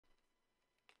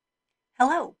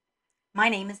Hello, my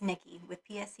name is Nikki with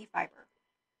PSC Fiber.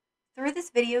 Through this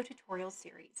video tutorial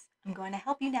series, I'm going to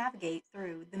help you navigate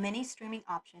through the many streaming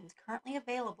options currently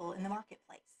available in the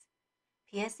marketplace.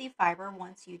 PSC Fiber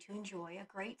wants you to enjoy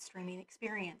a great streaming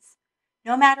experience,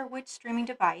 no matter which streaming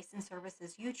device and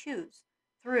services you choose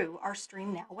through our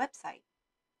StreamNow website.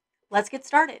 Let's get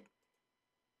started.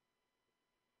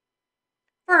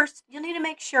 First, you'll need to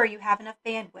make sure you have enough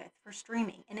bandwidth for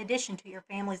streaming in addition to your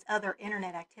family's other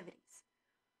internet activities.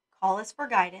 Call us for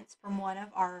guidance from one of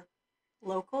our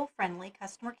local friendly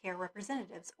customer care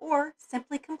representatives, or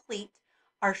simply complete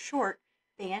our short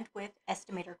bandwidth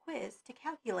estimator quiz to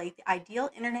calculate the ideal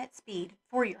internet speed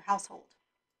for your household.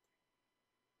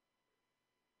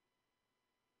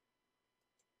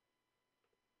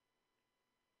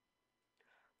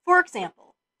 For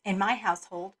example, in my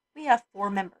household, we have 4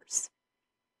 members,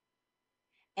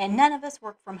 and none of us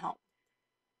work from home.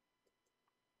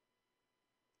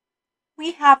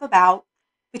 We have about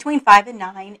between 5 and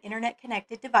 9 internet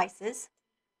connected devices.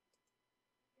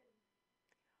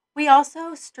 We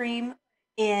also stream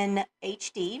in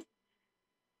HD,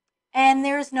 and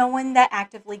there's no one that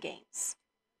actively games.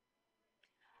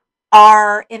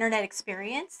 Our internet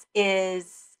experience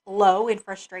is low in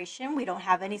frustration. We don't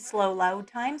have any slow load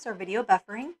times or video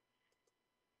buffering.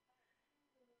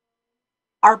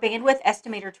 Our bandwidth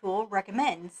estimator tool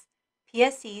recommends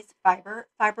PSC's Fiber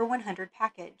 100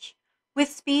 package with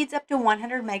speeds up to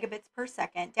 100 megabits per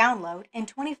second download and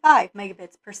 25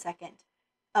 megabits per second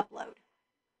upload.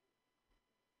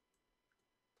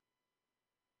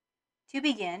 To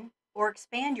begin or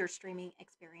expand your streaming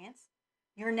experience,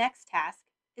 your next task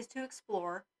is to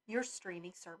explore your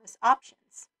streaming service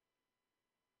options.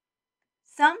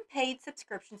 Some paid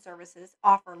subscription services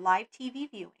offer live TV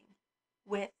viewing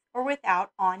with or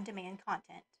without on-demand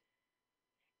content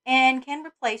and can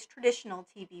replace traditional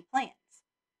TV plans,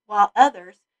 while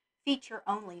others feature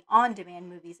only on-demand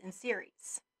movies and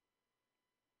series.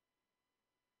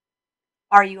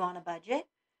 Are you on a budget?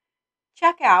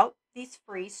 Check out these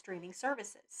free streaming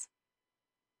services.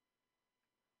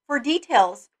 For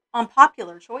details on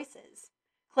popular choices,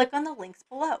 click on the links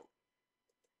below.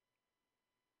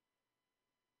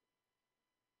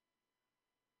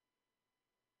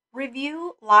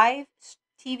 Review live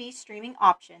TV streaming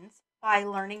options by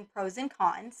learning pros and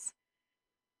cons.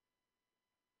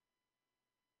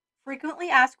 Frequently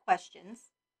asked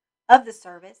questions of the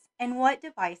service and what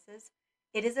devices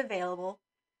it is available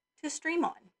to stream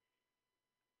on.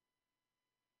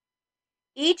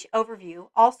 Each overview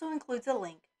also includes a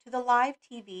link to the live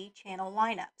TV channel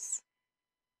lineups.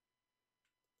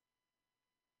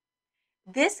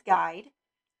 This guide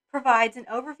provides an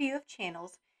overview of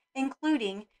channels,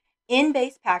 including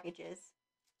in-base packages,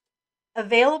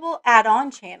 available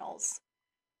add-on channels,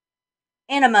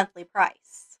 and a monthly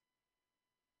price.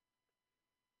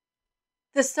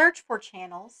 The search for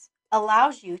channels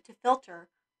allows you to filter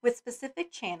with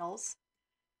specific channels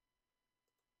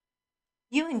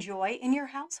you enjoy in your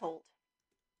household.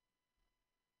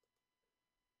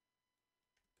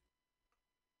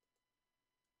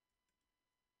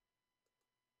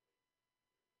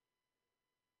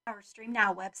 Our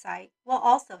StreamNow website will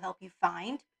also help you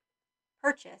find,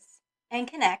 purchase, and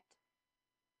connect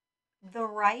the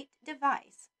right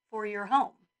device for your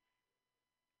home.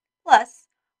 Plus,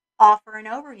 offer an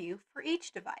overview for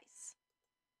each device.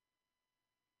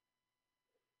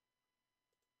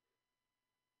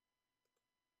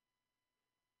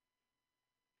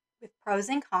 With pros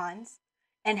and cons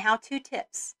and how-to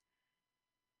tips.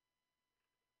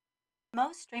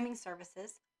 Most streaming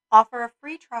services offer a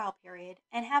free trial period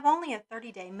and have only a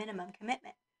 30-day minimum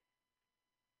commitment.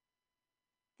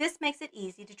 This makes it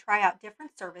easy to try out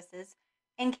different services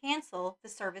and cancel the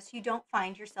service you don't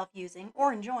find yourself using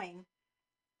or enjoying.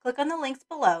 Click on the links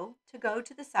below to go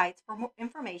to the sites for more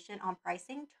information on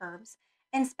pricing, terms,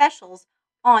 and specials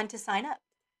on to sign up.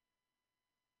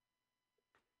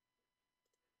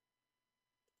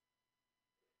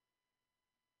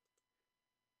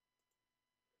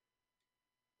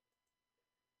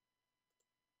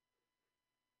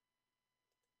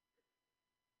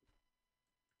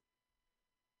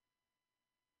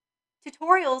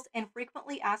 Tutorials and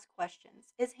frequently asked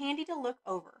questions is handy to look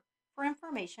over for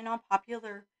information on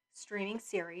popular streaming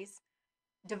series,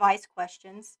 device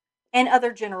questions, and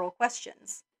other general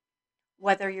questions.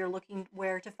 Whether you're looking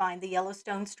where to find the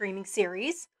Yellowstone streaming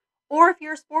series, or if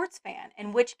you're a sports fan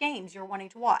and which games you're wanting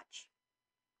to watch.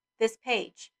 This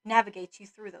page navigates you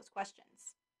through those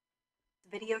questions.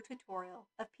 Video tutorial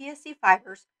of PSC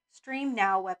Fiber's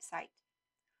StreamNow website.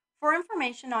 For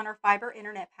information on our fiber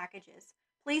internet packages,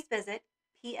 please visit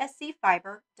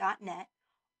pscfiber.net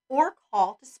or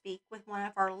call to speak with one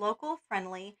of our local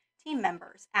friendly team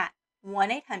members at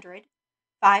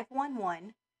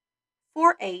 1-800-511-4899.